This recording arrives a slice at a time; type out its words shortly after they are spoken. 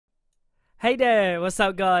Hey there, what's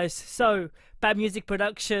up guys? So, Bad Music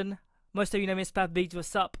Production, most of you know me as Bad Beats,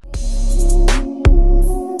 what's up?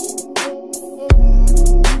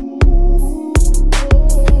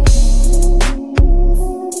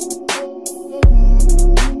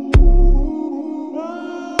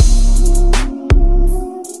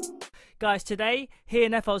 Guys, today here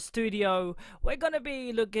in FL Studio we're gonna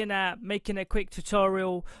be looking at making a quick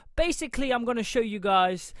tutorial. Basically I'm gonna show you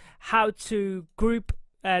guys how to group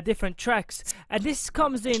different tracks, and this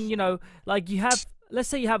comes in, you know, like you have, let's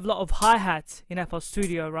say you have a lot of hi-hats in FL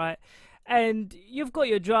Studio, right? And you've got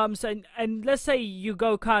your drums, and let's say you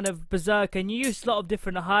go kind of berserk and you use a lot of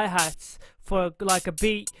different hi-hats for like a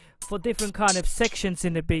beat, for different kind of sections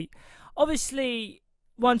in the beat. Obviously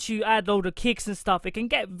once you add all the kicks and stuff, it can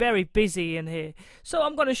get very busy in here. So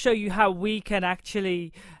I'm going to show you how we can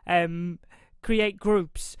actually create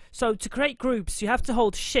groups. So to create groups, you have to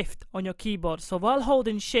hold shift on your keyboard. So while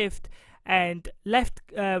holding shift and left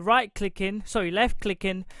clicking,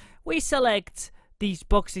 we select these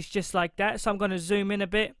boxes just like that. So I'm going to zoom in a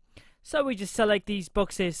bit. So we just select these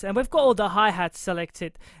boxes and we've got all the hi-hats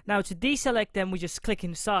selected. Now to deselect them, we just click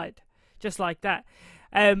inside just like that.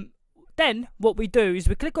 Then what we do is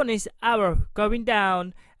we click on this arrow going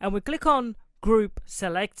down and we click on group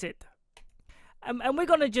selected, and we're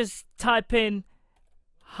gonna just type in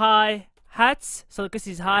hi-hats. So this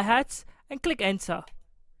is hi-hats, and click enter,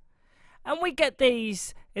 and we get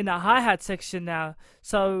these in the hi-hat section now.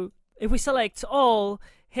 So if we select all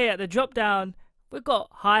here at the drop down, we've got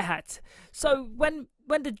hi-hat. So when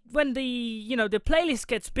the you know, the playlist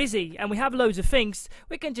gets busy and we have loads of things,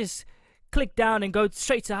 we can just click down and go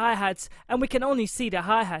straight to hi-hats, and we can only see the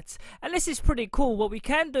hi-hats. And this is pretty cool. What we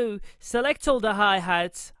can do, select all the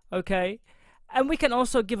hi-hats, okay, and we can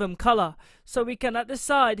also give them color. So we can, at the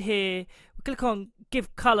side here, click on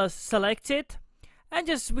give color selected, and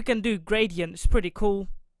just we can do gradient. It's pretty cool.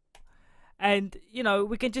 And you know,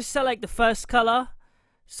 we can just select the first color.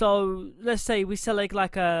 So let's say we select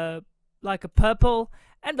like a purple,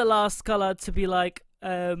 and the last color to be like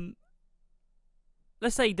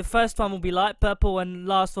let's say the first one will be light purple and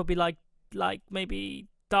last will be like maybe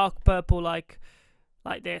dark purple, like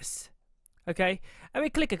this, okay? And we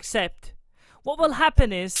click accept. What will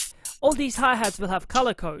happen is all these hi-hats will have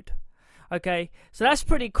color code, okay? So that's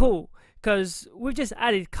pretty cool because we've just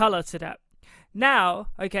added color to that. Now,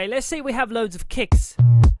 okay, let's say we have loads of kicks.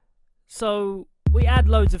 So we add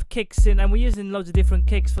loads of kicks in, and we're using loads of different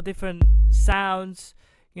kicks for different sounds,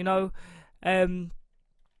 you know.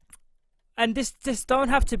 And this don't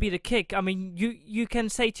have to be the kick. I mean, you can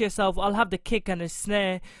say to yourself, I'll have the kick and the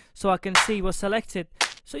snare so I can see what's selected.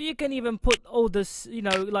 So you can even put all this, you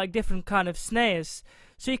know, like different kind of snares.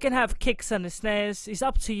 So you can have kicks and the snares. It's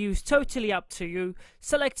up to you. It's totally up to you.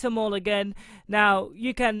 Select them all again. Now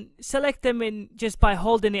you can select them in just by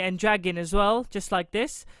holding it and dragging as well, just like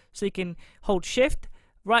this. So you can hold shift,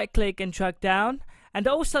 right click and drag down. And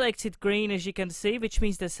they're all selected green, as you can see, which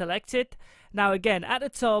means they're selected. Now again, at the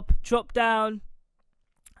top, drop down,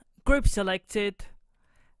 group selected,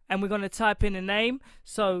 and we're going to type in a name.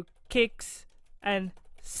 So kicks and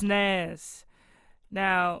snares.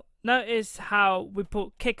 Now notice how we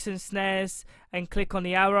put kicks and snares and click on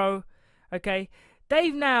the arrow. Okay,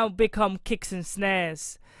 they've now become kicks and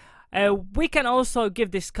snares. We can also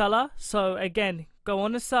give this color. So again, go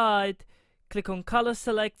on the side, click on color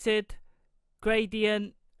selected,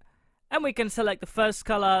 gradient, and we can select the first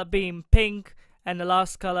color being pink and the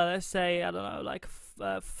last color, let's say, I don't know, like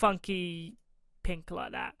funky pink,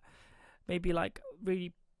 like that, maybe like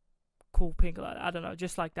really cool pink, like that. I don't know,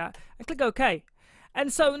 just like that, and click OK.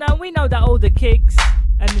 And so now we know that all the kicks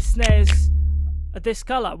and the snares are this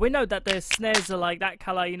color. We know that the snares are like that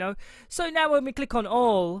color, you know. So now when we click on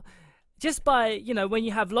all, just by, you know, when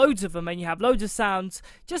you have loads of them and you have loads of sounds,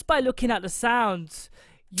 just by looking at the sounds,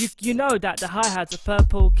 you know that the hi-hats are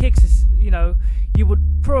purple, kicks is, you know, you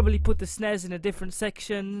would probably put the snares in a different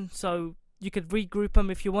section, so you could regroup them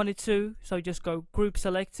if you wanted to. So just go group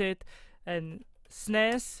selected and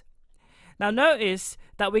snares. Now notice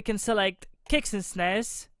that we can select kicks and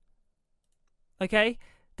snares, okay?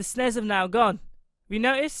 The snares have now gone. You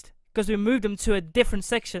noticed? Because we moved them to a different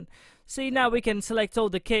section. See, now we can select all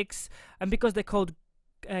the kicks, and because they're called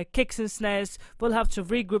kicks and snares, we'll have to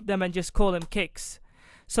regroup them and just call them kicks.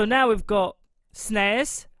 So now we've got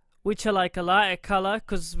snares, which are like a lighter color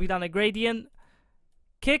because we've done a gradient,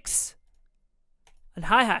 kicks, and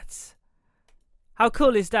hi-hats. How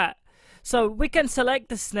cool is that? So we can select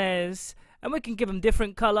the snares and we can give them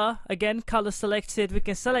different color. Again, color selected. We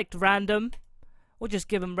can select random, or just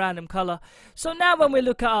give them random color. So now when we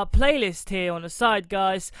look at our playlist here on the side,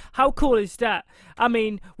 guys, how cool is that? I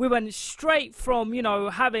mean, we went straight from, you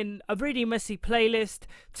know, having a really messy playlist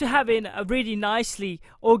to having a really nicely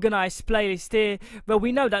organized playlist here, where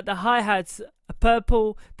we know that the hi-hats are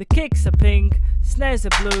purple, the kicks are pink, snares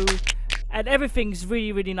are blue, and everything's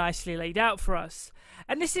really nicely laid out for us.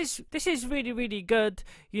 And this is really good,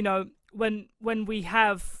 you know, when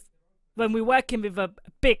we're working with a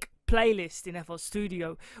big playlist in FL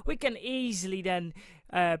Studio, we can easily then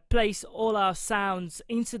place all our sounds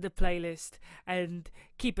into the playlist and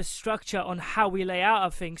keep a structure on how we lay out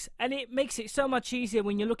our things, and it makes it so much easier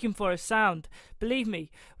when you're looking for a sound. Believe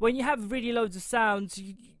me, when you have really loads of sounds,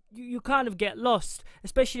 you kind of get lost,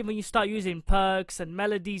 especially when you start using perks and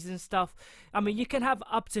melodies and stuff. I mean, you can have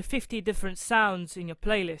up to 50 different sounds in your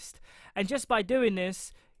playlist, and just by doing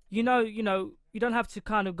this, you know, you don't have to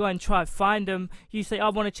kind of go and try to find them. You say, I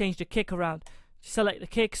want to change the kick around. Select the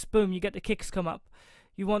kicks, boom, you get the kicks come up.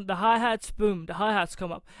 You want the hi-hats, boom, the hi-hats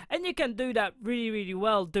come up. And you can do that really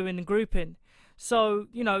well doing the grouping. So,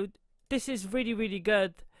 you know, this is really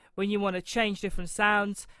good when you want to change different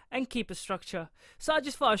sounds and keep a structure. So I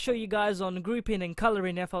just thought I'd show you guys on grouping and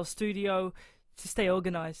coloring FL Studio to stay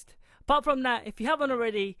organized. Apart from that, if you haven't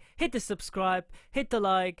already, hit the subscribe, hit the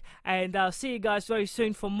like, and I'll see you guys very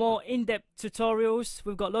soon for more in-depth tutorials.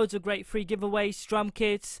 We've got loads of great free giveaways, drum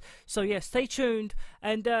kits, so yeah, stay tuned,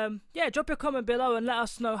 and yeah, drop your comment below and let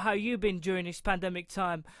us know how you've been during this pandemic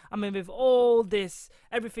time. I mean, with all this,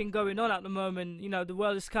 everything going on at the moment, you know, the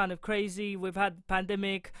world is kind of crazy. We've had the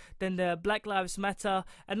pandemic, then the Black Lives Matter,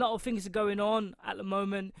 and a lot of things are going on at the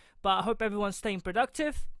moment, but I hope everyone's staying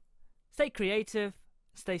productive, stay creative,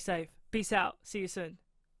 stay safe. Peace out. See you soon.